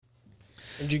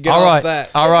Did you get off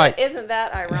that? All right. Isn't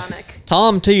that ironic?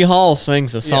 Tom T. Hall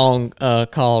sings a song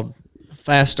called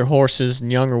Faster Horses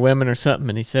and Younger Women or something,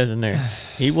 and he says in there,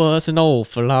 he was an old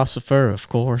philosopher, of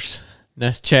course. And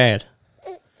that's Chad.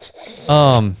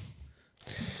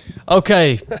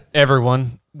 Okay,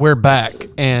 everyone, we're back.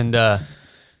 And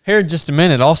here in just a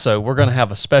minute also, we're going to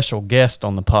have a special guest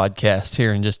on the podcast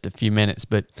here in just a few minutes.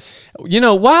 But,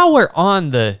 while we're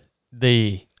on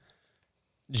the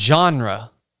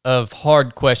genre of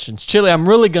hard questions, Chili, I'm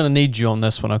really going to need you on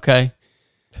this one, okay?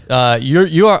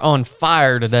 You are on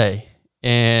fire today.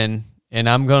 And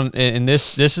I'm going to, and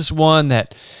this is one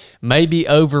that may be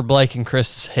over Blake and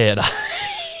Krista's head.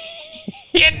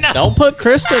 Don't put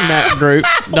Krista in that group.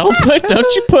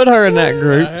 Don't you put her in that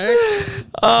group.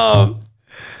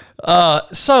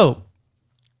 So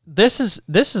this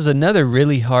is another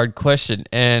really hard question.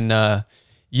 And,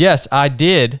 yes, I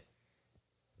did.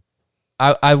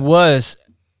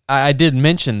 I did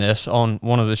mention this on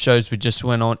one of the shows we just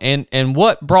went on. And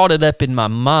what brought it up in my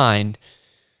mind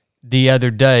the other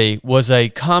day was a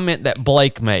comment that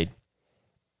Blake made.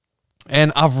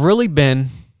 And I've really been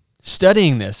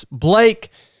studying this.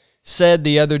 Blake said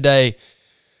the other day,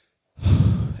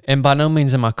 and by no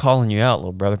means am I calling you out,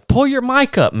 little brother. Pull your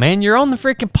mic up, man. You're on the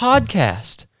freaking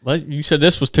podcast. Well, you said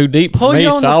this was too deep Pull for me, you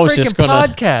on so the I was just freaking going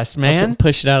to podcast, man.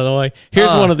 push it out of the way.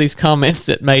 Here's one of these comments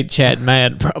that made Chad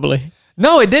mad, probably.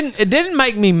 No, it didn't. It didn't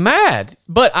make me mad,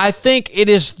 but I think it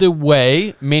is the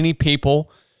way many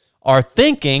people are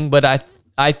thinking. But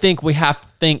I think we have to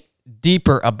think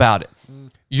deeper about it.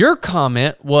 Your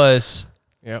comment was,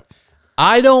 Yep.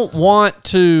 I don't want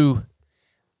to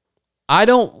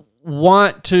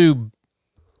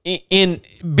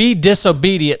be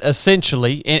disobedient,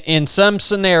 essentially, in some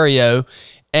scenario,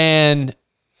 and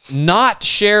not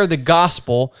share the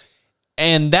gospel,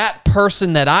 and that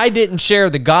person that I didn't share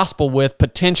the gospel with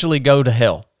potentially go to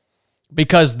hell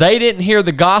because they didn't hear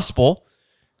the gospel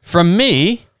from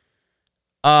me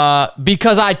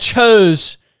because I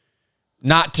chose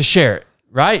not to share it,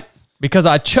 right? Because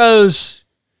I chose,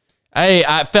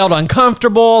 I felt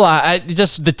uncomfortable. I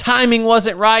just, the timing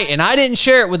wasn't right, and I didn't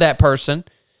share it with that person.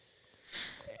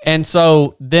 And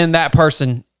so then that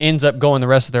person ends up going the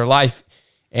rest of their life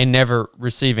and never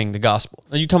receiving the gospel.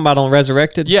 Are you talking about on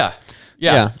Resurrected? Yeah.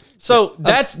 So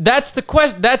that's the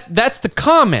question. That's the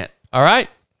comment. All right.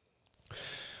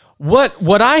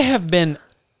 What I have been.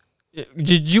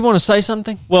 Did you want to say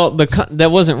something? Well, that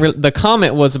wasn't really, the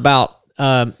comment was about.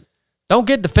 Don't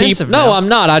get defensive. No, I'm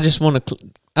not. I just want to.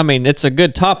 I mean, it's a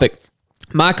good topic.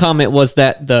 My comment was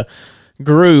that the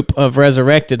group of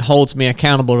Resurrected holds me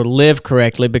accountable to live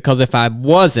correctly, because if I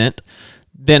wasn't,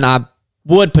 then I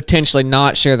would potentially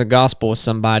not share the gospel with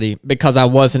somebody because I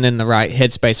wasn't in the right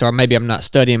headspace, or maybe I'm not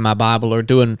studying my Bible or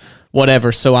doing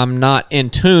whatever, so I'm not in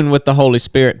tune with the Holy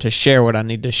Spirit to share what I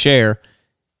need to share,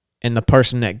 and the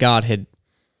person that God had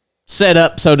set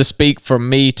up, so to speak, for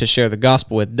me to share the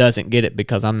gospel with doesn't get it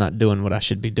because I'm not doing what I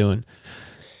should be doing.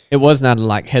 It was not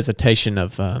like hesitation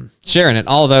of sharing it,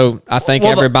 although I think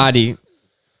everybody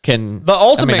can. The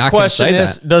ultimate question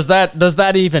is, that. does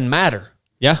that even matter?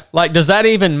 Yeah. Like, does that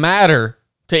even matter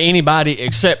to anybody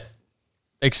except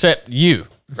you,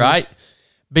 right?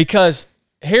 Because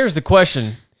here's the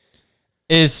question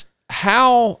is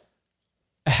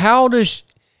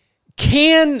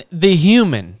can the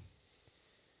human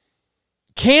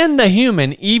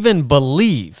even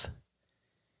believe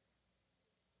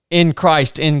in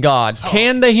Christ, in God?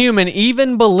 Can the human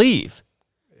even believe?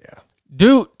 Yeah.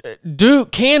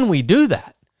 Can we do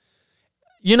that?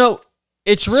 You know,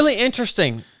 it's really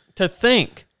interesting to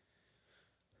think.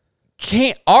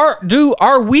 Are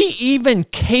we even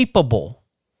capable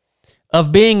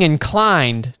of being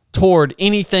inclined toward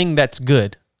anything that's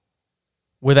good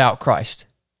without Christ?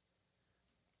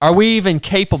 Are we even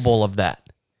capable of that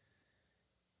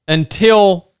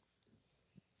until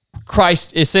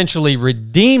Christ essentially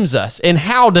redeems us? And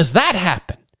how does that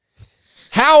happen?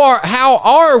 How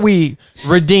are we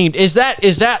redeemed? Does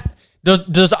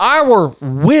our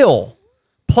will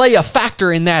play a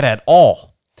factor in that at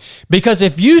all? Because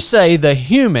if you say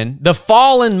the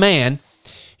fallen man,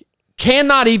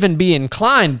 cannot even be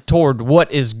inclined toward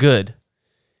what is good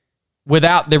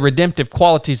without the redemptive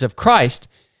qualities of Christ,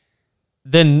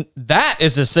 then that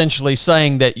is essentially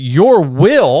saying that your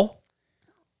will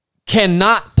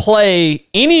cannot play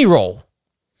any role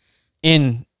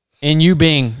in you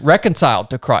being reconciled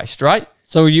to Christ, right?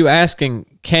 So are you asking,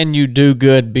 can you do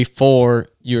good before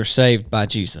you're saved by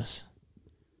Jesus?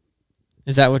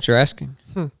 Is that what you're asking?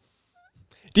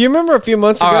 Do you remember a few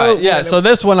months All ago? right, yeah. So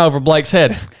this went over Blake's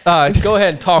head. Go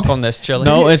ahead and talk on this, Chili.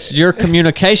 No, it's your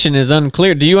communication is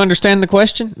unclear. Do you understand the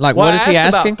question? Like, well, what is I he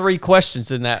asked asking? about 3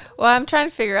 questions in that. Well, I'm trying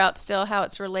to figure out still how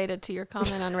it's related to your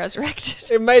comment on resurrected.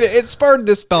 it spurred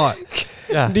this thought.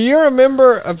 Yeah. Do you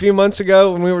remember a few months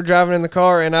ago when we were driving in the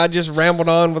car and I just rambled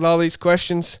on with all these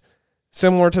questions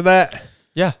similar to that?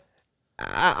 Yeah.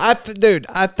 Dude,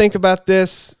 I think about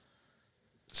this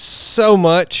so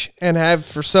much and have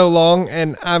for so long.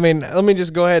 And I mean, let me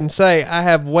just go ahead and say I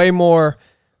have way more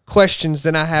questions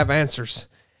than I have answers.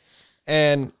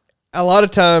 And a lot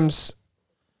of times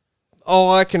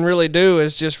all I can really do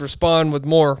is just respond with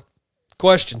more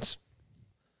questions.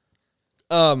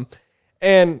 And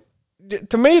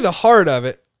to me, the heart of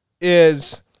it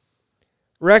is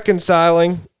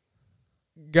reconciling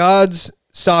God's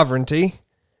sovereignty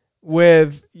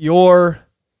with your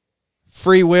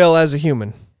free will as a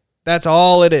human. That's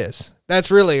all it is.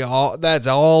 That's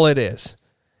all it is.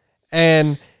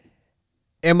 And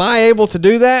am I able to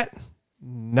do that?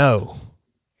 No.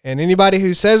 And anybody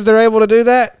who says they're able to do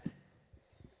that,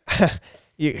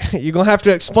 you're going to have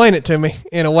to explain it to me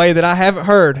in a way that I haven't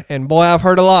heard. And boy, I've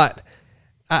heard a lot.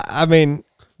 I mean,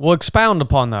 Well, expound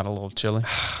upon that a little, Chili.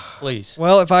 Please.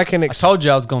 well, if I can I told you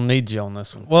I was going to need you on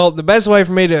this one. Well, the best way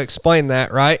for me to explain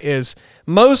that, right, is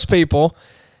most people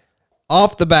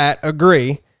off the bat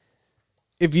agree.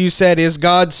 If you said, is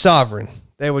God sovereign?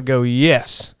 They would go,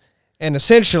 yes. And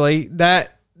essentially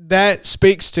that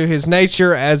speaks to his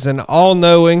nature as an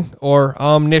all-knowing or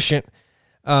omniscient,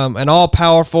 an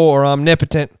all-powerful or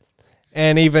omnipotent.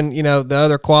 And even, the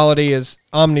other quality is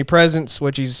omnipresence,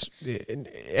 which he's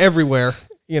everywhere,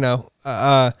 and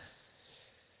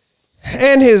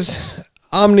his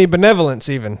omnibenevolence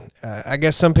even. I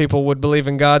guess some people would believe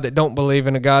in God that don't believe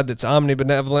in a God that's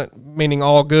omnibenevolent, meaning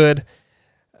all good.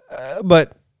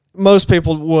 But most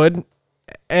people would.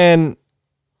 And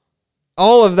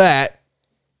all of that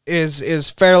is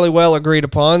fairly well agreed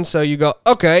upon. So you go,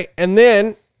 okay. And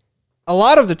then a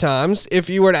lot of the times, if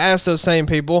you were to ask those same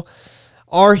people,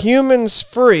 are humans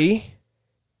free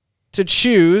to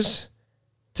choose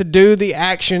to do the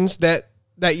actions that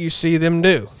you see them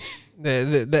do,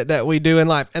 that we do in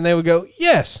life? And they would go,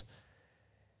 yes.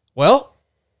 Well,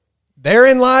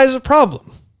 therein lies a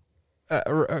problem,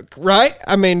 right?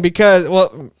 I mean, because,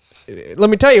 well, let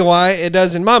me tell you why it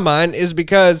does in my mind is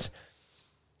because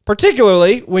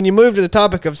particularly when you move to the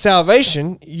topic of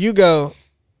salvation, you go,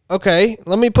 okay,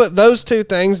 let me put those two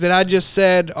things that I just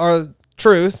said are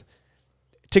truth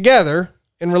together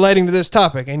in relating to this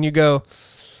topic. And you go,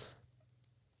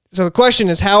 so the question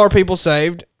is, how are people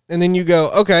saved? And then you go,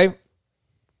 okay,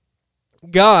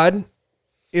 God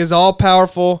is all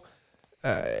powerful.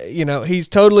 He's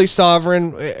totally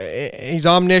sovereign. He's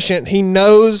omniscient. He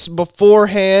knows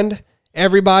beforehand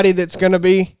everybody that's going to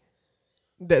be,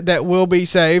 that will be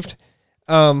saved.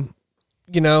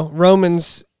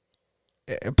 Romans,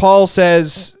 Paul's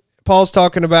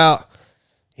talking about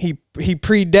he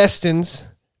predestines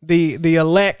the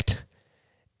elect,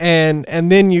 and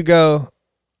then you go,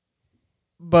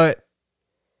 but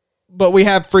we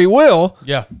have free will,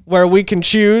 Yeah. where we can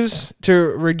choose to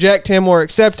reject him or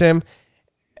accept him.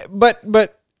 But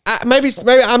maybe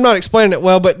I'm not explaining it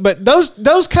well, but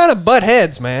those kind of butt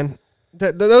heads, man.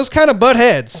 Those kind of butt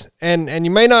heads, and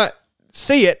you may not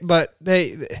see it, but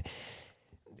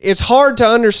it's hard to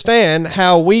understand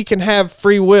how we can have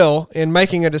free will in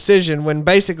making a decision when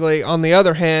basically, on the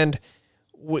other hand,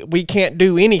 we can't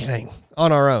do anything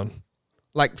on our own.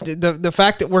 Like the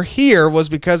fact that we're here was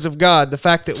because of God. The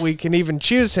fact that we can even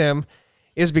choose him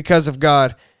is because of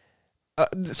God.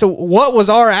 So what was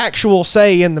our actual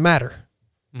say in the matter?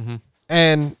 Mm-hmm.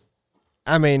 And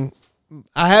I mean,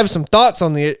 I have some thoughts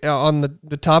on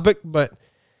the topic, but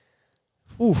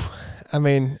I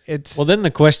mean, it's... Well, then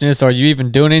the question is, are you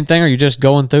even doing anything, or are you just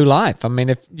going through life? I mean,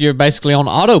 if you're basically on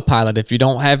autopilot, if you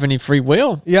don't have any free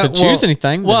will to choose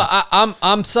anything. Well,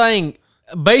 I'm saying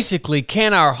basically,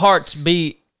 can our hearts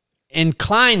be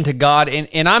inclined to God?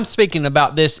 And I'm speaking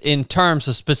about this in terms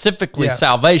of specifically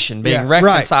salvation, being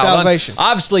reconciled. Right, salvation.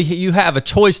 Obviously, you have a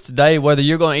choice today whether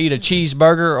you're going to eat a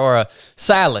cheeseburger or a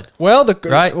salad. Well,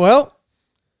 right? Well,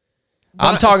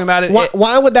 I'm talking about it.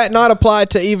 Why would that not apply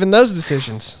to even those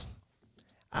decisions?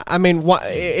 I mean,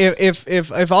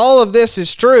 if all of this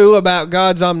is true about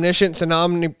God's omniscience and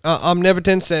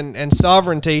omnipotence and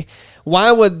sovereignty,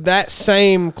 why would that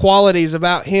same qualities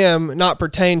about him not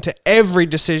pertain to every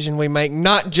decision we make,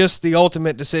 not just the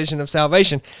ultimate decision of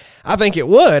salvation? I think it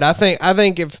would. I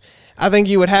think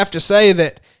you would have to say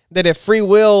that if free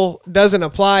will doesn't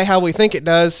apply how we think it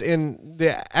does in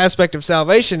the aspect of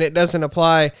salvation, it doesn't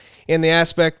apply in the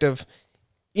aspect of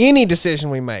any decision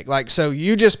we make. Like, so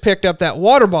you just picked up that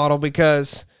water bottle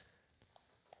because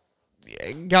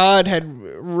God had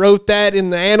wrote that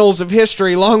in the annals of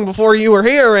history long before you were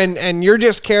here, and you're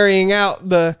just carrying out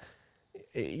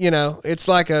it's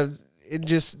like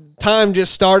time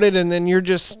just started, and then you're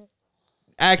just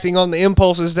acting on the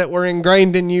impulses that were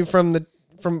ingrained in you from the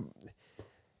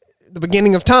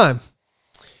beginning of time.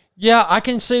 Yeah, I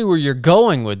can see where you're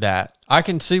going with that.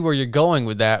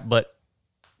 But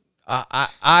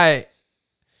I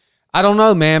don't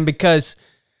know, man, because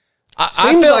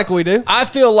Seems like we do. I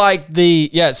feel like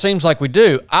it seems like we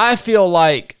do. I feel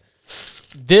like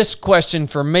this question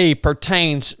for me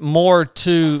pertains more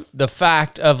to the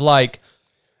fact of like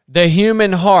the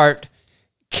human heart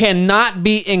cannot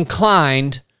be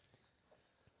inclined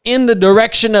in the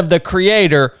direction of the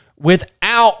Creator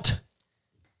without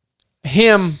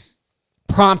Him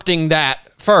prompting that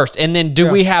first. And then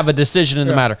do we have a decision in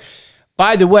the matter?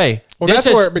 By the way, that's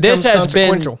where it becomes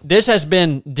consequential. This has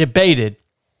been debated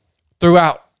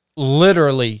throughout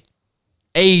literally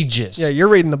ages. Yeah, you're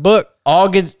reading the book.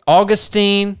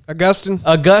 Augustine,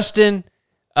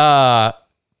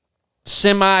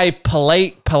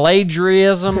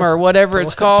 semi-Pelagianism or whatever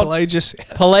it's called.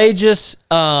 Pelagius,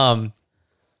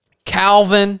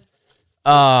 Calvin,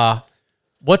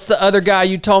 what's the other guy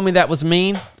you told me that was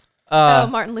mean?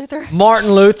 Martin Luther.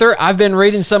 Martin Luther. I've been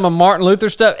reading some of Martin Luther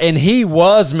stuff, and he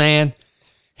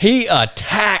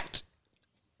attacked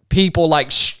people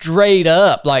like straight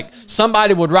up. Like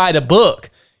somebody would write a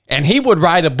book, and he would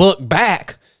write a book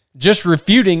back, just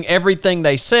refuting everything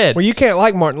they said. Well, you can't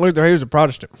like Martin Luther. He was a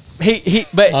Protestant.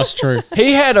 But That's true.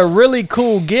 He had a really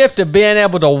cool gift of being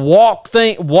able to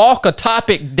walk a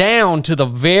topic down to the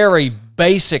very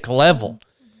basic level.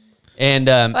 And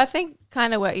I think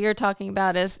kind of what you're talking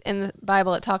about is in the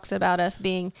Bible, it talks about us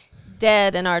being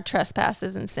dead in our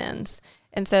trespasses and sins.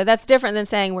 And so that's different than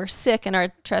saying we're sick in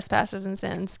our trespasses and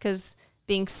sins, because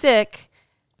being sick,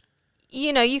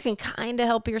 you can kind of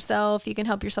help yourself. You can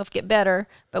help yourself get better.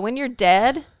 But when you're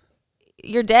dead,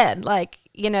 you're dead. Like,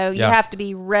 you have to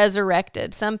be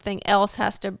resurrected. Something else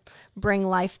has to bring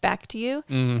life back to you.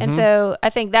 Mm-hmm. And so I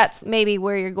think that's maybe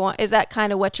where you're going. Is that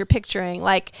kind of what you're picturing?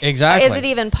 Like, exactly. Is it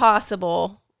even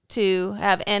possible to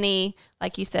have any,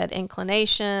 like you said,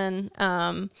 inclination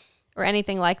or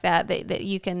anything like that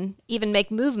you can even make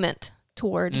movement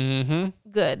toward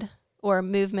good or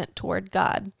movement toward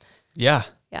God? Yeah.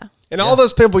 Yeah. And all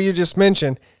those people you just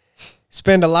mentioned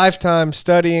spend a lifetime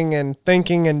studying and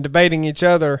thinking and debating each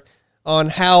other on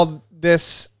how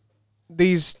these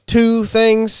two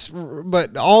things,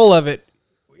 but all of it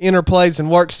interplays and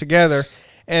works together,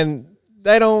 and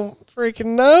they don't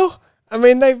freaking know. I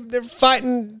mean, they're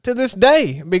fighting to this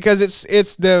day because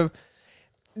it's the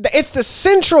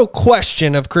central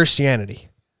question of Christianity,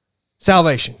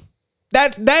 salvation.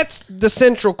 That's the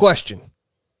central question.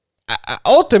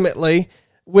 Ultimately,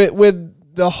 with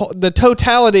the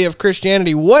totality of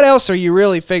Christianity, what else are you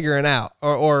really figuring out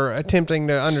or attempting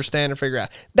to understand or figure out?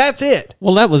 That's it.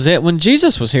 Well, that was it. When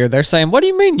Jesus was here, they're saying, "What do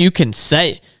you mean you can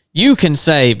save? You can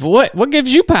save. What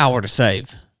gives you power to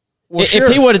save?" Well, If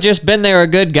he would have just been there a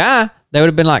good guy, they would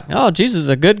have been like, "Oh, Jesus is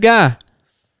a good guy."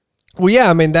 Well, yeah,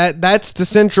 I mean that's the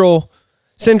central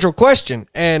question,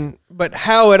 but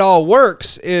how it all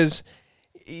works is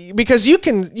because you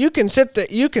can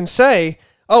say,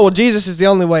 "Oh, well, Jesus is the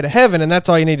only way to heaven, and that's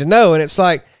all you need to know," and it's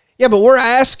like, yeah, but we're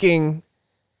asking,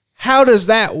 how does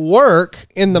that work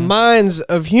in the minds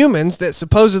of humans that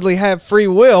supposedly have free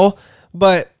will?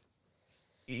 But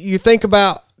you think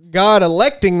about God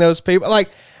electing those people, like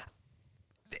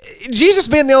Jesus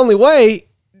being the only way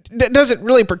that doesn't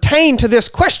really pertain to this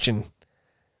question,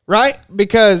 right?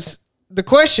 Because the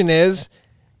question is,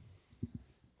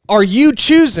 are you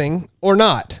choosing or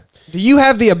not? Do you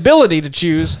have the ability to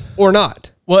choose or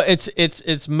not? Well,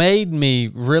 it's made me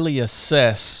really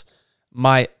assess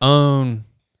my own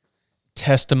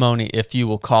testimony, if you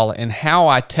will call it, and how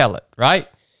I tell it, right?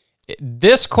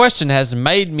 This question has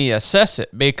made me assess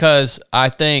it because I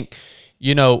think,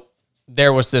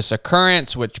 there was this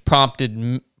occurrence which prompted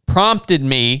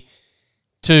me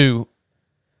to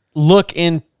look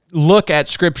at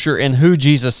Scripture and who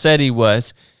Jesus said he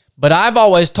was. But I've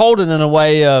always told it in a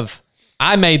way of,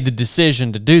 I made the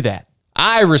decision to do that.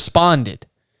 I responded,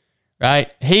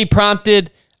 right? He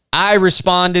prompted, I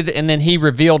responded, and then he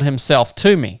revealed himself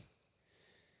to me.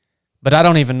 But I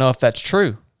don't even know if that's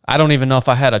true. I don't even know if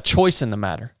I had a choice in the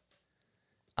matter.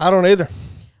 I don't either.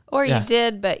 Or you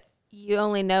did, but you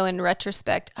only know in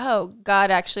retrospect, oh,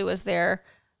 God actually was there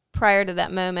prior to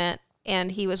that moment,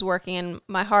 and he was working in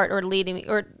my heart or leading me,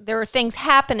 or there were things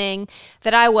happening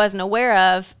that I wasn't aware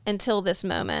of until this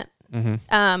moment.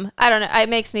 I don't know. It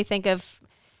makes me think of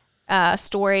a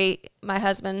story my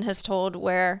husband has told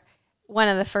where one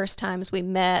of the first times we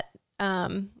met,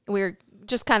 we were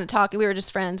just kind of talking. We were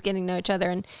just friends, getting to know each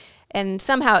other, and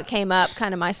somehow it came up,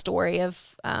 kind of my story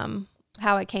of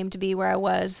how I came to be where I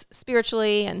was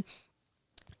spiritually,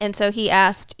 and so he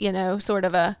asked, sort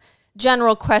of a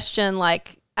general question,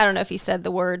 like, I don't know if he said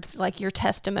the words like your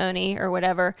testimony or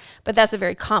whatever, but that's a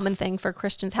very common thing for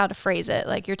Christians, how to phrase it,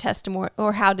 like your testimony,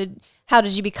 or how did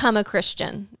you become a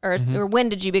Christian, or when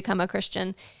did you become a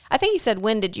Christian? I think he said,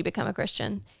 when did you become a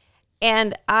Christian?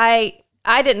 And I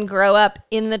didn't grow up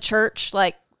in the church.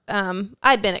 Like,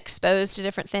 I'd been exposed to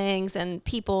different things and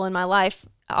people in my life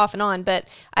off and on, but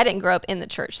I didn't grow up in the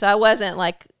church. So I wasn't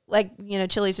like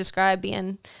Chili's described,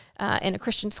 being in a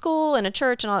Christian school and a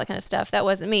church and all that kind of stuff. That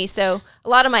wasn't me. So a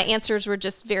lot of my answers were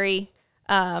just very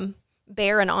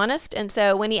bare and honest. And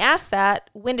so when he asked that,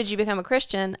 when did you become a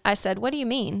Christian? I said, what do you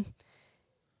mean?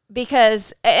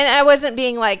 Because, and I wasn't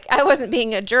being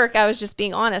a jerk. I was just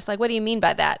being honest. Like, what do you mean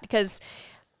by that? Because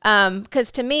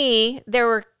to me, there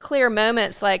were clear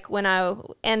moments, like when I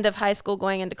end of high school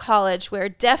going into college, where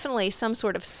definitely some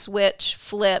sort of switch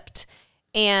flipped,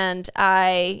 and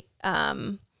I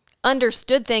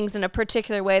understood things in a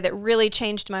particular way that really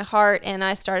changed my heart, and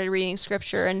I started reading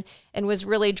scripture and was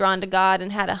really drawn to God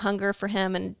and had a hunger for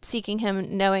him and seeking him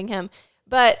and knowing him.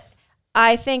 But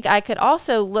I think I could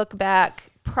also look back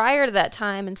prior to that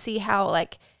time and see how,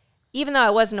 like, even though I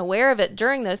wasn't aware of it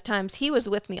during those times, he was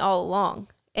with me all along.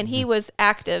 And he was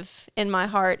active in my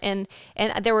heart, and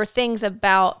there were things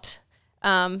about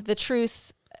the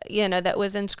truth, that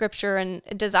was in scripture, and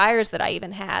desires that I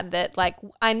even had that, like,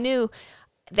 I knew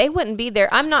they wouldn't be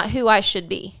there. I'm not who I should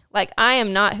be. Like, I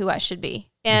am not who I should be.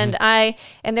 And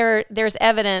there's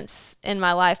evidence in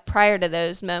my life prior to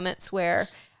those moments where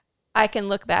I can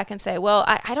look back and say, well,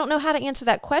 I don't know how to answer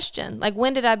that question. Like,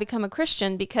 when did I become a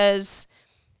Christian? Because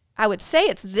I would say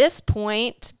it's this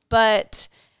point, but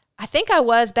I think I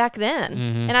was back then,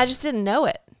 and I just didn't know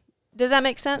it. Does that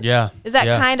make sense? Yeah. Is that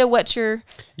kind of what you're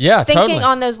thinking totally.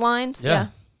 on those lines? Yeah,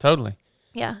 totally.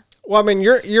 Yeah. Well, I mean,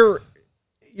 you're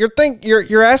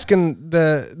asking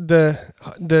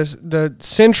the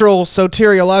central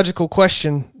soteriological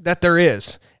question that there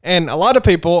is. And a lot of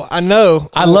people I know.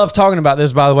 I love talking about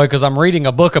this, by the way, because I'm reading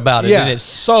a book about it, and it's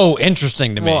so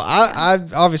interesting to me. Well, I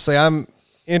obviously I'm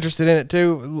interested in it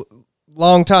too,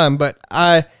 long time. But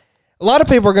a lot of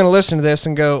people are going to listen to this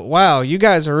and go, "Wow, you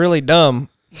guys are really dumb.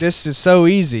 This is so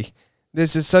easy.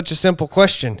 This is such a simple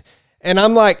question." And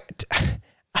I'm like,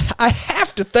 I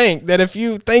have to think that if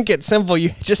you think it's simple,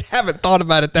 you just haven't thought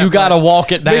about it that much. You got to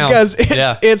walk it down. Because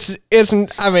it's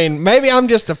I mean, maybe I'm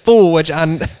just a fool, which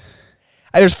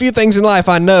there's a few things in life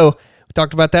I know. We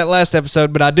talked about that last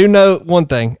episode, but I do know one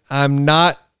thing. I'm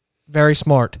not very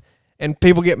smart. And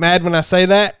people get mad when I say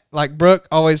that. Like Brooke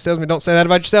always tells me, don't say that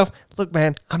about yourself. Look,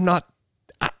 man, I'm not.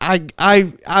 I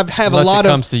have Unless a lot it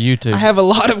comes to YouTube. I have a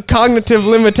lot of cognitive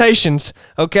limitations,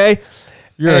 okay?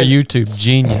 You're a YouTube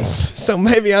genius. So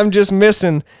maybe I'm just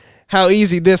missing how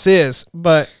easy this is.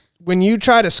 But when you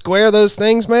try to square those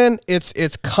things, man,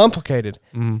 it's complicated.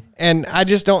 Mm-hmm. And I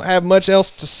just don't have much else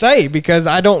to say because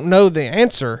I don't know the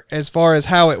answer as far as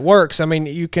how it works. I mean,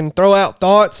 you can throw out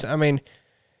thoughts. I mean,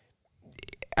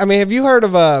 have you heard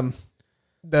of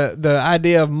the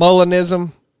idea of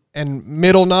Molinism and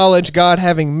middle knowledge, God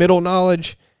having middle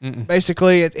knowledge? Mm-mm.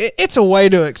 Basically, it's a way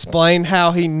to explain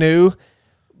how he knew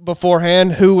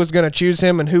beforehand who was going to choose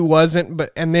him and who wasn't,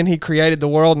 and then he created the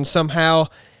world, and somehow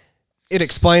it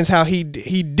explains how he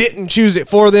didn't choose it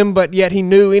for them, but yet he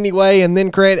knew anyway, and then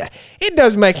created. It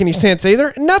doesn't make any sense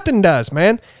either. Nothing does,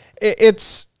 man.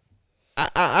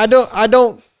 I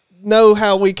don't know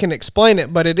how we can explain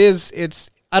it, but it's.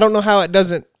 I don't know how it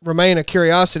doesn't remain a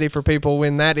curiosity for people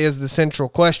when that is the central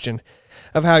question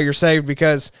of how you're saved.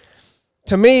 Because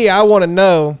to me, I want to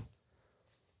know.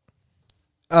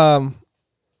 I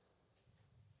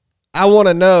want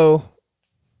to know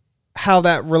how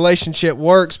that relationship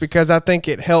works because I think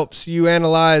it helps you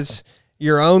analyze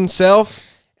your own self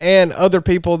and other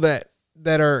people that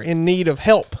are in need of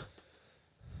help.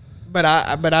 But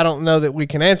I don't know that we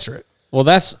can answer it. Well,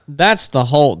 that's the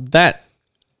whole that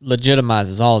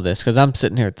legitimizes all of this because I'm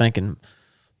sitting here thinking,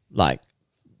 like,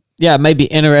 yeah, it may be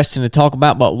interesting to talk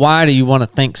about, but why do you want to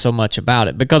think so much about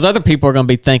it? Because other people are going to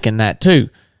be thinking that too.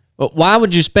 But why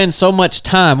would you spend so much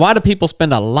time? Why do people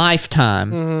spend a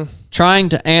lifetime trying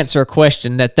to answer a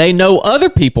question that they know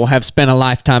other people have spent a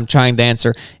lifetime trying to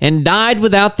answer and died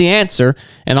without the answer?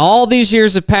 And all these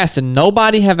years have passed and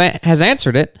nobody has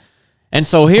answered it. And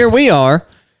so here we are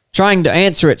trying to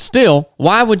answer it still.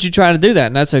 Why would you try to do that?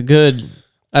 And that's a good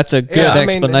That's a good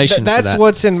explanation. That's for that.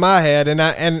 what's in my head, and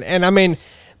I mean,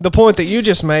 the point that you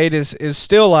just made is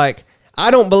still like,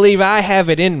 I don't believe I have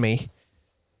it in me,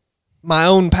 my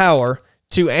own power,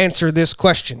 to answer this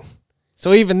question.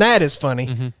 So even that is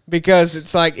funny because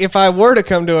it's like, if I were to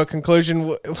come to a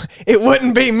conclusion, it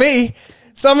wouldn't be me.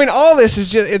 So I mean, all this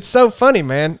is it's so funny,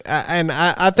 man.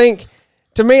 I think,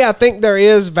 to me, I think there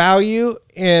is value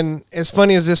in, as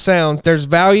funny as this sounds, there's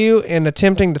value in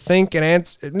attempting to think and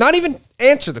answer, not even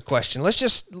answer the question. Let's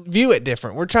just view it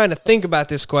different. We're trying to think about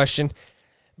this question,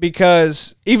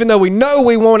 because even though we know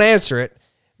we won't answer it,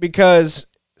 because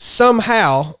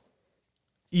somehow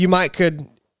you could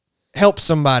help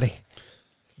somebody.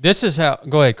 This is how.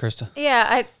 Go ahead, Krista.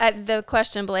 Yeah, the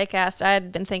question Blake asked, I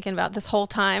had been thinking about this whole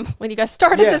time when you guys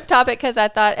started this topic, because I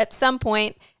thought at some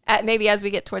point, maybe as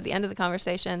we get toward the end of the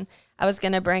conversation, I was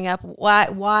going to bring up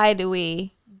why do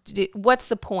we what's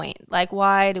the point? Like,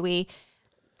 why do we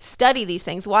study these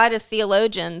things? Why do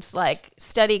theologians like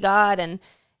study God and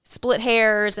split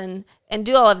hairs and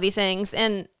do all of these things?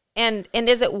 And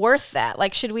is it worth that?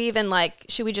 Like, should we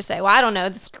just say, well, I don't know,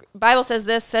 the Bible says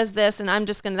this, and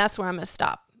that's where I'm going to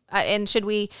stop. And should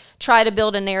we try to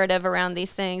build a narrative around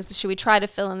these things? Should we try to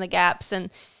fill in the gaps? And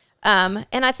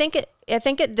I think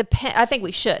it depends. I think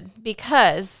we should,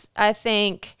 because I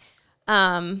think,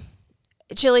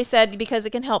 Chili said, because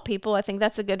it can help people. I think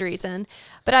that's a good reason.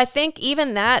 But I think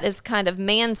even that is kind of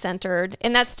man-centered,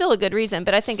 and that's still a good reason,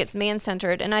 but I think it's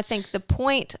man-centered. And I think the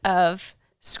point of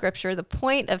Scripture, the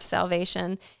point of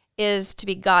salvation, is to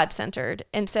be God-centered.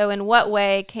 And so in what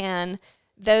way can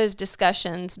those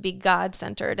discussions be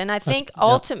God-centered? And I think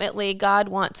ultimately God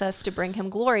wants us to bring him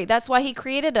glory. That's why he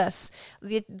created us.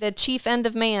 The chief end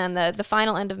of man, the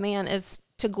final end of man, is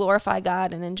to glorify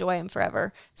God and enjoy him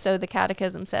forever. So the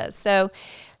Catechism says. So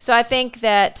I think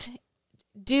that,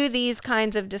 do these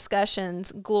kinds of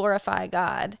discussions glorify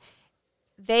God?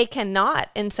 They cannot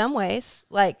in some ways.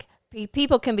 Like,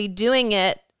 people can be doing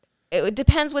it. It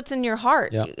depends what's in your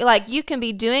heart. Yeah. Like, you can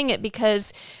be doing it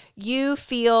because you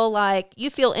feel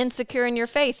insecure in your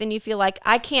faith, and you feel like,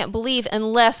 I can't believe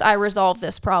unless I resolve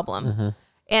this problem. Mm-hmm.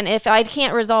 And if I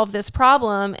can't resolve this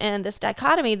problem and this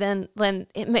dichotomy, then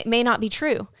it may not be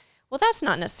true. Well, that's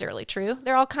not necessarily true.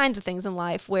 There are all kinds of things in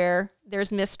life where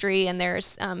there's mystery and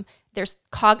there's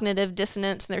cognitive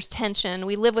dissonance and there's tension.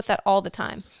 We live with that all the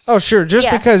time. Oh, sure.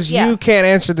 Just because you can't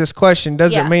answer this question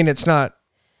doesn't mean it's not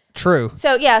true.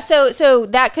 So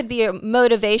that could be a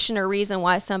motivation or reason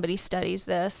why somebody studies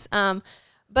this.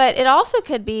 But it also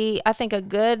could be, I think, a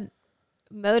good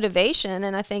motivation,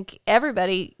 and I think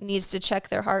everybody needs to check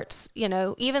their hearts. You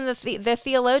know, even the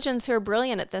theologians who are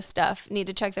brilliant at this stuff need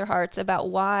to check their hearts about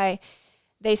why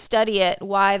they study it,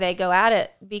 why they go at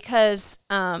it, because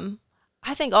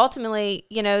I think ultimately,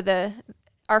 you know,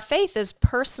 our faith is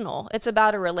personal. It's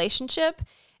about a relationship.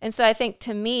 And so I think,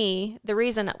 to me, the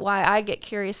reason why I get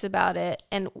curious about it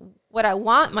and what I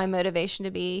want my motivation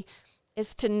to be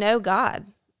is to know God.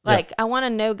 Like, I want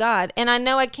to know God. And I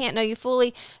know I can't know you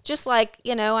fully, just like,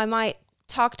 you know, I might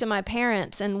talk to my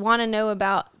parents and want to know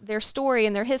about their story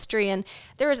and their history. And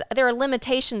there are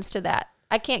limitations to that.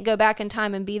 I can't go back in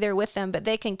time and be there with them, but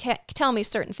they can tell me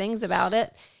certain things about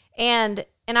it. And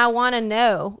I want to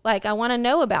know, like, I want to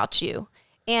know about you.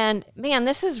 And man,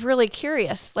 this is really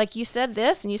curious. Like, you said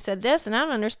this and you said this, and I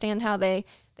don't understand how they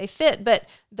fit. But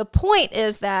the point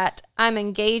is that I'm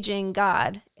engaging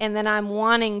God, and then I'm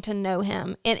wanting to know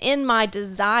him. And in my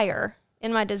desire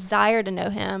to know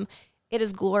him, it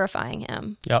is glorifying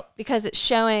him. Yep. Because it's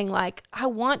showing, like, I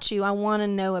want you. I want to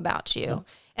know about you. Yep.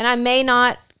 And I may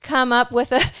not come up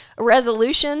with a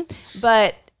resolution,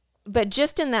 but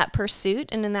just in that pursuit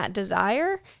and in that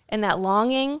desire and that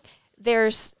longing,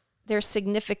 there's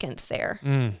significance there.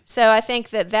 So I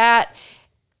think that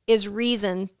is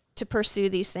reason to pursue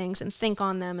these things and think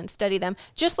on them and study them.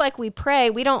 Just like we pray, I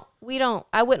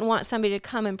wouldn't want somebody to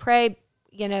come and pray,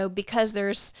 you know, because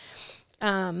they're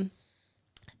in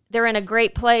a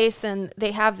great place and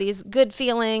they have these good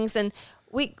feelings. And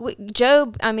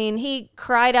Job, I mean, he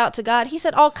cried out to God. He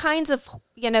said all kinds of,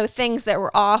 you know, things that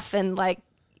were off and, like,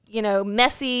 you know,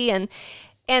 messy. And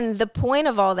the point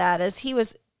of all that is he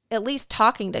was at least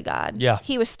talking to God. Yeah.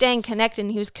 He was staying connected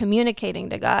and he was communicating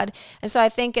to God. And so I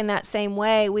think in that same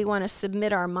way, we want to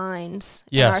submit our minds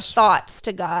and our thoughts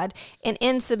to God. And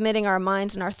in submitting our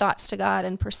minds and our thoughts to God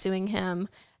and pursuing him,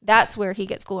 that's where he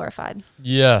gets glorified.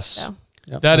 Yes. So.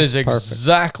 Yep, that is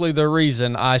exactly the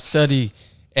reason I study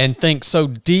and think so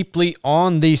deeply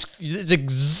on these. It's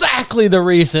exactly the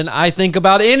reason I think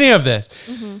about any of this.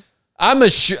 Mm-hmm.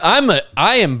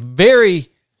 I am very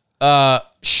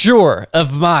sure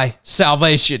of my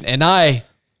salvation, and I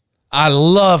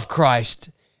love Christ,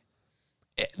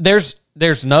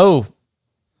 there's no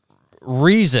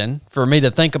reason for me to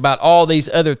think about all these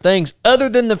other things other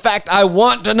than the fact I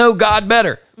want to know God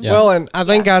better. Yeah. Well, and I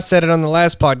think I said it on the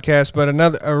last podcast, but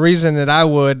a reason that I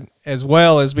would as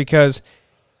well is because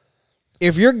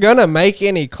if you're going to make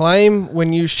any claim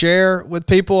when you share with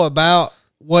people about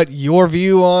what your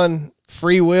view on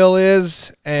free will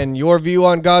is and your view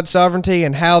on God's sovereignty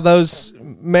and how those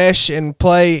mesh and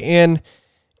play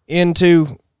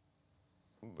into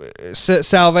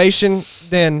salvation,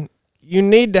 then you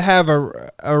need to have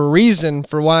a reason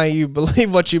for why you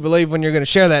believe what you believe when you're going to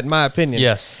share that, in my opinion.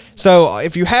 Yes. So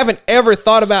if you haven't ever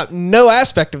thought about no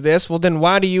aspect of this, well, then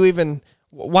why do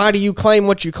you claim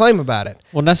what you claim about it?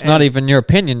 Well, that's not even your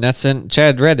opinion. That's in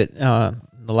Chad read it.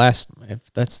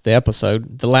 If that's the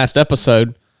episode, the last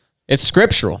episode, it's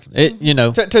scriptural. It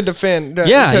To defend.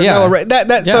 Yeah.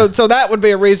 So that would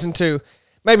be a reason to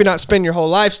maybe not spend your whole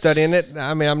life studying it.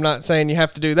 I mean, I'm not saying you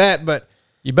have to do that, but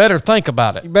You better think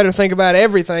about it. you better think about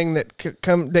everything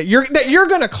that you're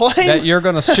going to claim That you're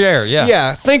going to share. Yeah.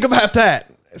 Yeah, think about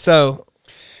that. So,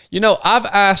 I've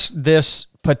asked this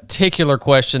particular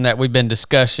question that we've been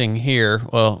discussing here.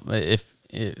 Well, if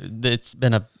it's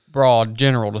been a broad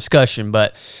general discussion,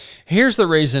 but here's the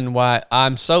reason why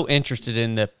I'm so interested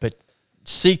in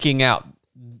seeking out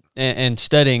and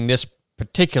studying this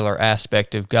particular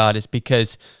aspect of God is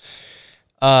because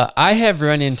I have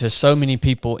run into so many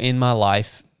people in my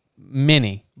life,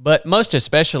 but most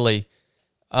especially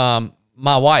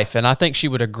my wife, and I think she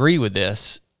would agree with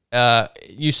this.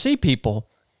 You see people,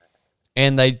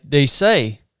 and they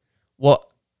say, "Well,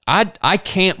 I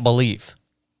can't believe.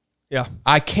 yeah.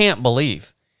 I can't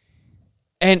believe,"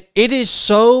 and it is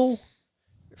so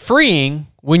freeing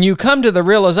when you come to the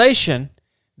realization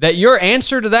that your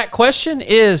answer to that question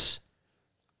is,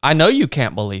 "I know you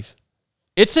can't believe.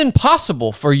 It's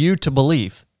impossible for you to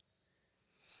believe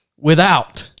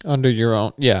without with your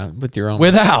own.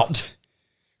 without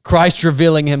Christ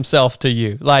revealing himself to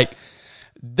you." Like,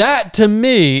 that to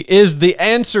me is the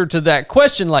answer to that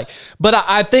question. But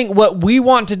I think what we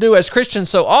want to do as Christians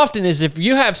so often is if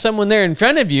you have someone there in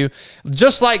front of you,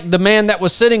 just like the man that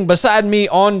was sitting beside me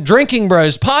on Drinking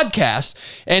Bros podcast,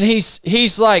 and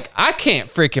he's like, "I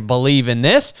can't freaking believe in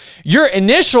this." Your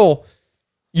initial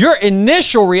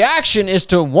reaction is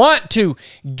to want to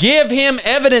give him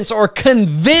evidence or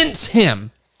convince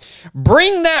him.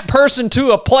 Bring that person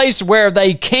to a place where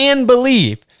they can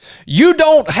believe. You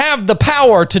don't have the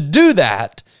power to do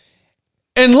that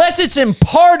unless it's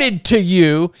imparted to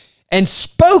you and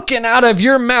spoken out of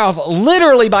your mouth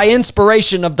literally by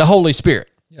inspiration of the Holy Spirit.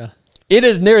 Yeah. There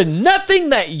is nothing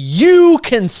that you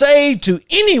can say to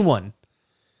anyone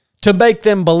to make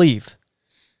them believe.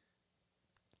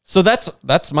 So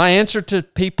that's my answer to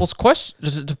people's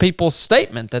question, to people's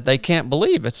statement that they can't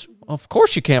believe. It's, of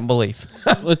course you can't believe.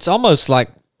 It's almost like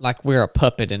we're a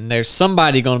puppet and there's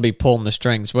somebody going to be pulling the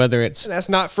strings, whether it's That's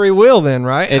not free will then,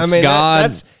 right? it's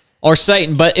God that's or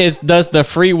Satan. But does the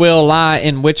free will lie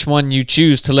in which one you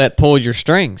choose to let pull your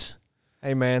strings?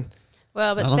 hey man.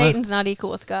 Well, but don't know. Satan's not equal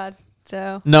with God.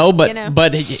 So No, but you know.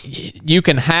 but you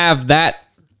can have that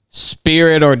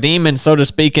spirit or demon, so to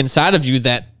speak, inside of you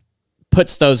that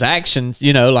puts those actions,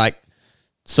 like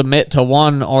submit to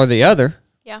one or the other.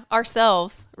 Yeah,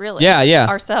 ourselves, really. Yeah.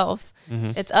 Ourselves.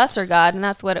 It's us or God, and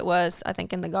that's what it was, I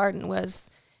think, in the garden was,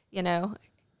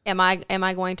 am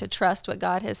I going to trust what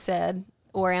God has said,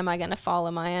 or am I going to follow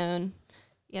my own,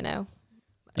 Yeah.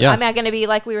 Am I going to be,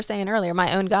 like we were saying earlier,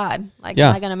 my own God? Like, Yeah.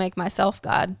 am I going to make myself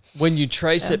God? When you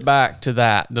trace it back to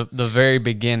that, the very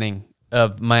beginning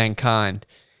of mankind,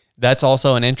 that's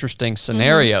also an interesting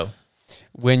scenario.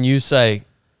 When you say,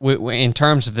 in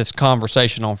terms of this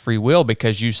conversation on free will,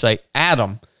 because you say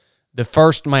Adam, the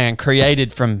first man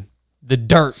created from the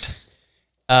dirt.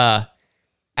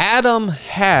 Adam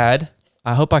had,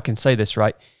 I hope I can say this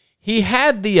right, he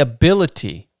had the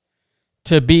ability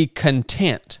to be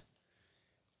content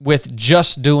with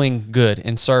just doing good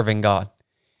and serving God.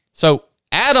 So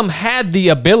Adam had the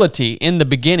ability in the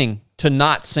beginning to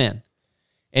not sin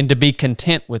and to be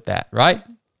content with that, right?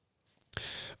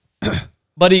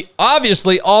 But he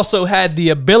obviously also had the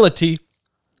ability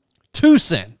to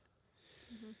sin.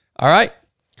 All right?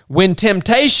 When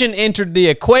temptation entered the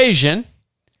equation,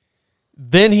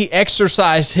 then he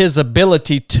exercised his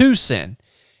ability to sin.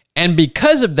 And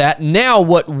because of that, now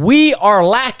what we are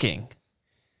lacking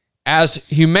as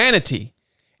humanity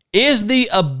is the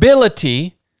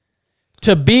ability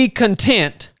to be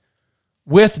content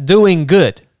with doing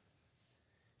good.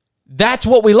 That's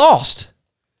what we lost.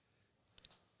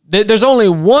 There's only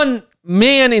one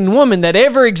man and woman that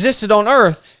ever existed on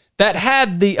earth that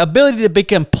had the ability to be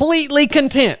completely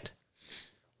content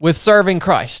with serving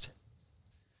Christ.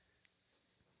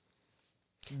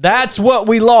 That's what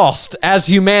we lost as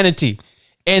humanity.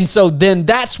 And so then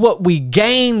that's what we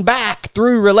gain back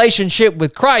through relationship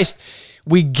with Christ.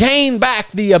 We gain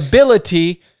back the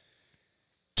ability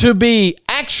to be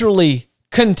actually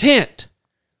content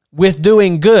with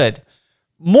doing good.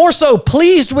 More so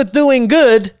pleased with doing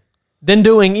good than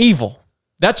doing evil.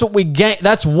 That's what we gain.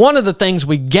 That's one of the things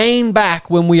we gain back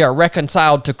when we are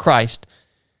reconciled to Christ.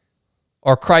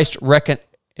 Or Christ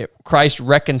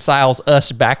reconciles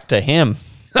us back to him,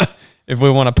 if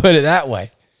we want to put it that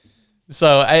way.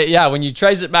 So, yeah, when you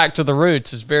trace it back to the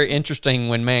roots, it's very interesting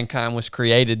when mankind was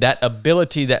created, that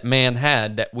ability that man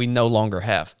had that we no longer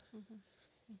have.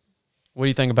 What do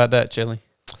you think about that, Chili?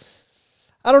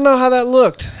 I don't know how that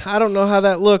looked. I don't know how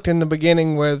that looked in the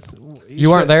beginning with... You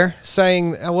weren't there?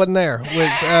 Saying... I wasn't there.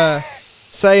 With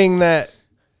saying that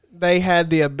they had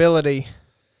the ability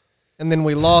and then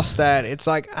we lost that. It's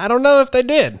like, I don't know if they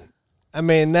did. I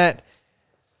mean, that...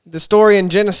 The story in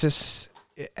Genesis,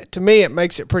 to me, it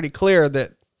makes it pretty clear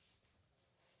that...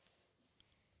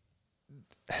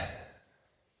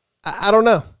 I don't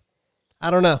know. I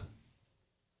don't know.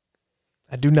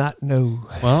 I do not know.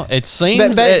 Well, it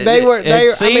seems did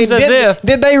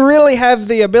they really have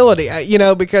the ability?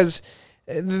 Because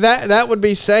that would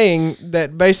be saying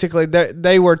that basically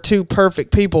they were two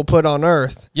perfect people put on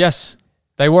earth. Yes,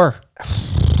 they were.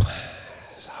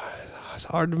 It's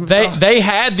hard to. They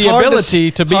had the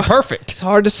ability to be perfect. It's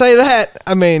hard to say that.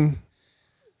 I mean,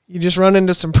 you just run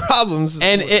into some problems.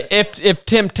 And if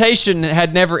temptation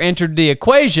had never entered the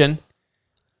equation,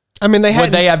 I mean,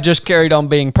 would they have just carried on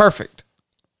being perfect?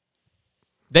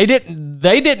 They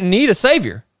didn't need a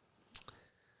savior.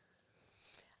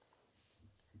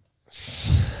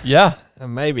 Yeah.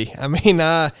 Maybe. I mean,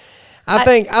 I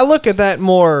think I look at that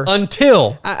more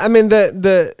until I mean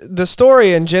the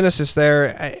story in Genesis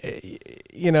there,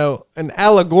 an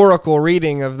allegorical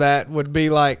reading of that would be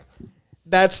like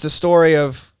that's the story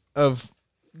of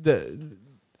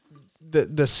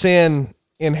the sin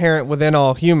inherent within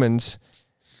all humans.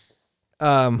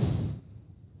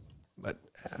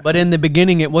 But in the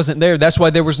beginning, it wasn't there. That's why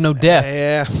there was no death.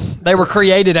 Yeah. They were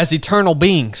created as eternal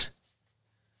beings.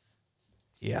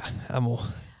 Yeah.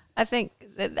 I think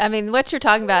what you're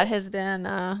talking about has been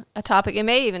a topic. It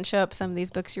may even show up some of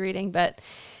these books you're reading, but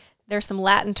there's some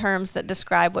Latin terms that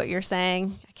describe what you're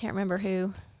saying. I can't remember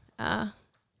who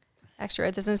actually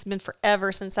wrote this. It's been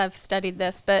forever since I've studied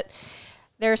this, but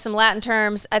there are some Latin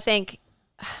terms. I think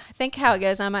how it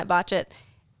goes, and I might botch it.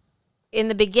 In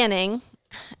the beginning,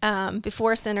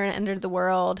 before sin entered the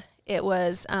world, it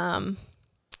was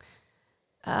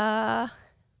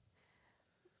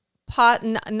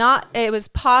it was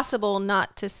possible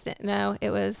not to sin. No,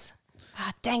 it was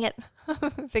dang it.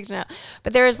 Figured it out.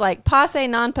 But there is like posse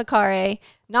non peccare,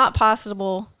 not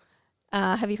possible.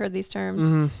 Have you heard these terms?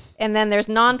 Mm-hmm. And then there's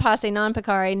non posse non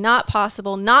peccare, not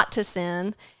possible not to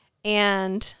sin.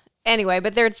 And anyway,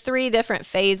 but there are three different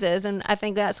phases, and I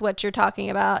think that's what you're talking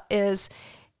about is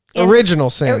original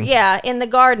sin. Yeah, in the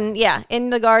garden. Yeah, in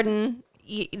the garden,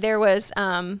 there was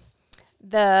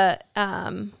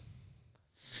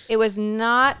it was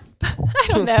not. I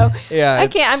don't know. Yeah, I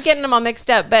can't. I'm getting them all mixed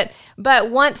up. But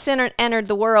once sin entered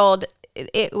the world,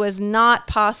 it was not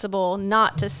possible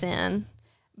not to sin.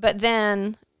 But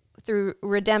then through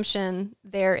redemption,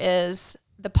 there is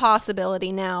the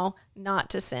possibility now not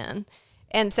to sin.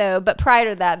 And so, but prior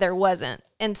to that, there wasn't.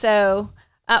 And so,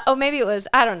 maybe it was.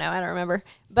 I don't know. I don't remember.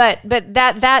 But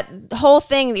that whole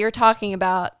thing that you're talking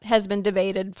about has been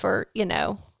debated for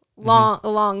a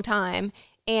long time.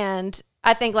 And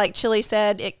I think, like Chili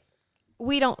said,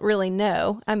 we don't really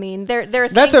know. I mean, there are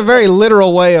that's a very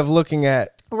literal way of looking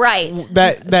at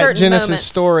that Genesis moments.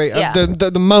 Story of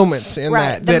the moments in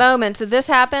that. The moments of this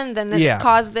happened, then this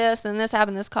caused this, then this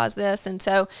happened, this caused this, and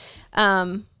so.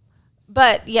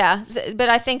 But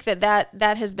I think that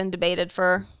has been debated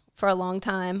for a long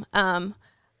time.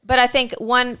 But I think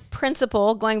one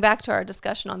principle, going back to our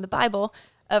discussion on the Bible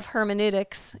of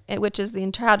hermeneutics, which is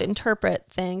how to interpret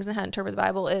things and how to interpret the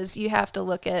Bible, is you have to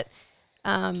look at,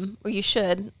 or you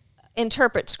should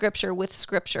interpret Scripture with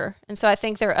Scripture. And so I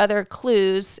think there are other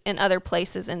clues in other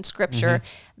places in Scripture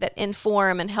that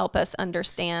inform and help us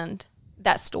understand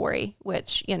that story,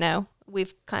 which,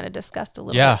 we've kind of discussed a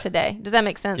little bit today. Does that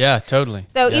make sense? Yeah, totally.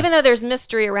 So even though there's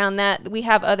mystery around that, we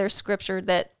have other Scripture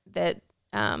that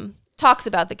talks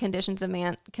about the condition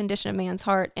of man's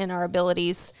heart and our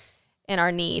abilities and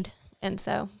our need. And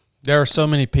so there are so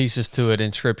many pieces to it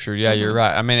in Scripture. Yeah, you're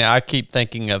right. I mean, I keep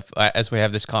thinking of, as we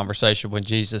have this conversation with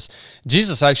Jesus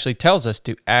actually tells us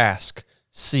to ask,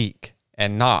 seek,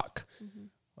 and knock.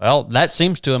 Well, that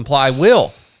seems to imply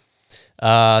will.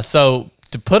 So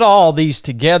to put all these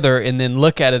together and then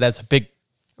look at it as a big,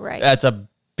 Right. that's a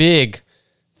big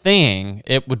thing.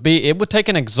 It would take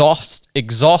an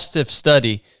exhaustive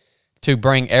study to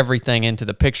bring everything into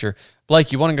the picture.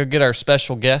 Blake, you want to go get our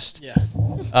special guest? Yeah.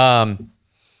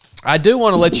 I do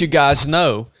want to let you guys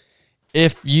know,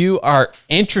 if you are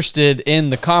interested in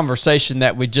the conversation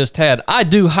that we just had, I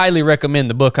do highly recommend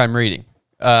the book I'm reading.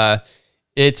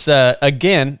 It's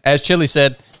again, as Chili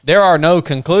said, there are no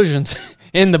conclusions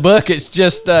in the book. It's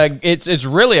just it's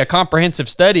really a comprehensive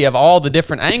study of all the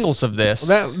different angles of this.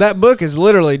 That book is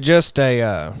literally just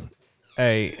a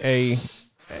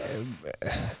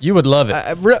You would love it.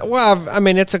 I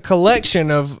mean, it's a collection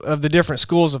of the different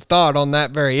schools of thought on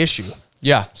that very issue.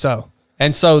 Yeah. So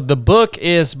And so the book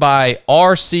is by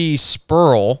R.C.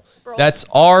 Sproul. That's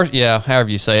however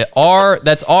you say it.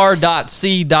 That's R.C.S.P.R.O.U.L.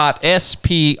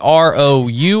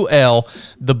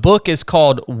 The book is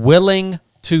called Willing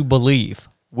to Believe.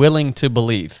 Willing to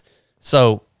Believe.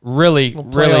 So really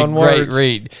great words.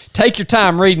 read. Take your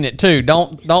time reading it too.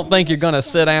 Don't think you're going to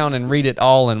sit down and read it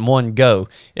all in one go.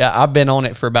 Yeah, I've been on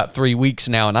it for about 3 weeks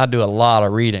now, and I do a lot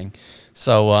of reading.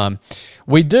 So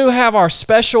we do have our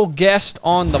special guest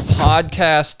on the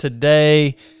podcast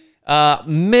today,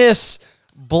 Miss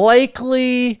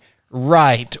Blakely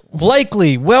Wright.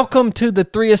 Blakely, welcome to the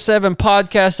 3 of 7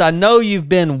 podcast. I know you've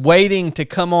been waiting to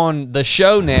come on the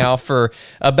show now for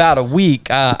about a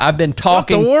week. I've been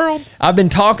talking. What the world? I've been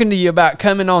talking to you about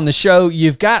coming on the show.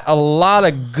 You've got a lot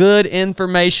of good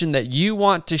information that you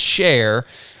want to share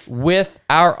with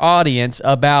our audience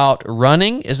about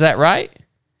running. Is that right?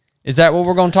 Is that what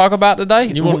we're going to talk about today?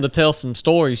 You wanted to tell some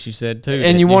stories, you said, too.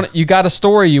 And you got a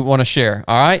story you want to share,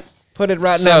 all right? put it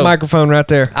right in that microphone right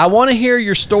there. I want to hear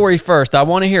your story first. I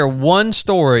want to hear one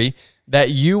story that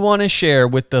you want to share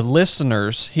with the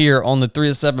listeners here on the 3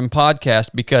 of 7 podcast,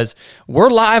 because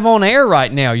we're live on air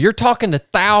right now. You're talking to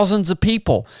thousands of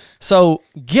people. So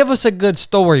give us a good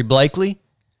story, Blakely.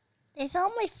 There's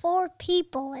only 4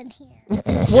 people in here.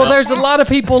 Well, there's a lot of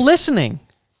people listening.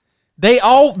 They're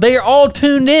all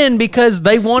tuned in because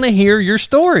they want to hear your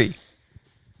story.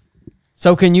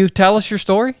 So can you tell us your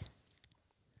story?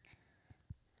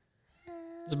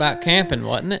 It's about camping,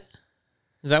 wasn't it?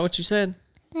 Is that what you said?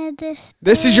 Now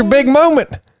This is your big moment.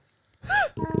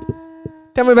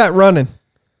 Tell me about running.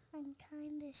 I'm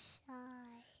kind of shy.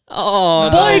 Oh,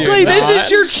 Blakely, this is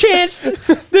your chance.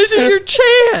 This is your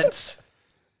chance.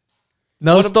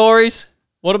 No stories?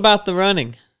 What about the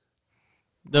running?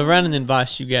 The running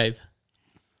advice you gave.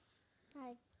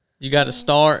 You got to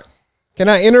start. Can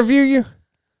I interview you?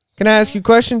 Can I ask you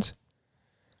questions?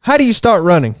 How do you start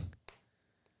running?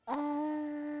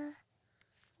 Slowly.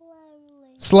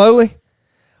 Slowly?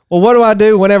 Well, what do I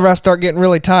do whenever I start getting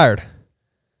really tired?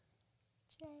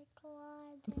 Drink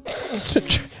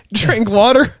water. Drink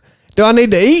water? Do I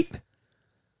need to eat?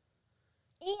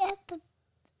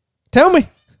 Tell me.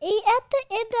 Eat at the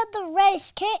end of the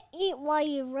race. Can't eat while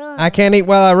you run. I can't eat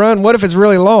while I run. What if it's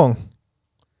really long?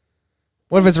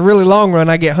 What if it's a really long run?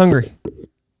 I get hungry.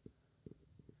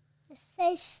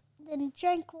 Then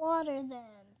drink water then.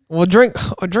 Well, drink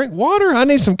water. I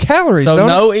need some calories. So don't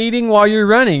no eating while you're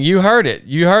running. You heard it.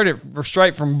 You heard it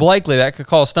straight from Blakely. That could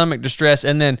cause stomach distress.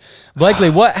 And then, Blakely,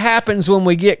 what happens when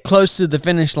we get close to the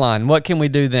finish line? What can we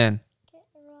do then?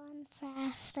 Run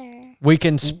faster. We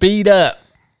can speed up.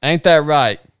 Ain't that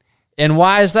right? And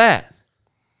why is that?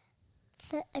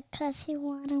 Because you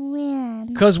want to win.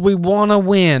 Because we want to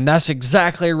win. That's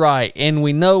exactly right. And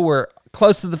we know we're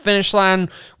close to the finish line.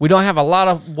 We don't have a lot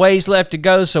of ways left to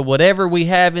go. So whatever we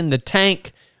have in the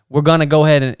tank, we're going to go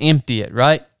ahead and empty it,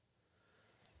 right?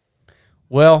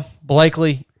 Well,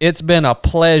 Blakely, it's been a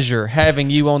pleasure having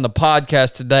you on the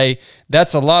podcast today.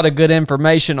 That's a lot of good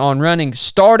information on running.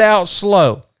 Start out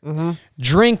slow. Mm-hmm.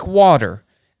 Drink water.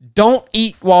 Don't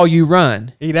eat while you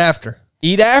run. Eat after.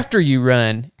 Eat after you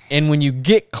run. And when you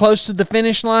get close to the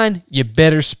finish line, you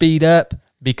better speed up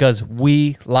because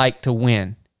we like to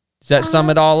win. Does that sum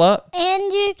it all up?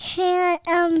 And you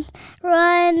can't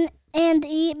run and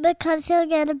eat because you'll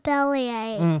get a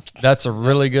bellyache. That's a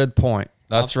really good point.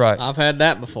 That's right. I've had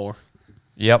that before.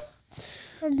 Yep.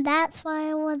 And that's why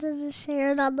I wanted to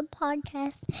share it on the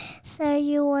podcast so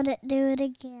you wouldn't do it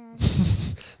again.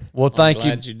 Well, thank you.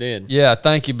 Glad you did. Yeah,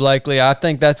 thank you, Blakely. I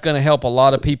think that's going to help a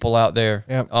lot of people out there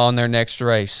on their next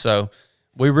race. So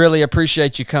we really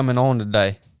appreciate you coming on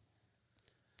today.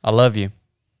 I love you.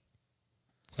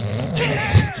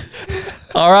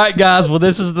 All right, guys. Well,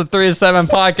 this is the 3 of 7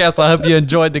 podcast. I hope you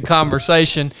enjoyed the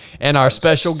conversation and our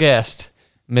special guest,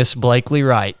 Miss Blakely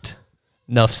Wright.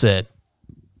 Enough said.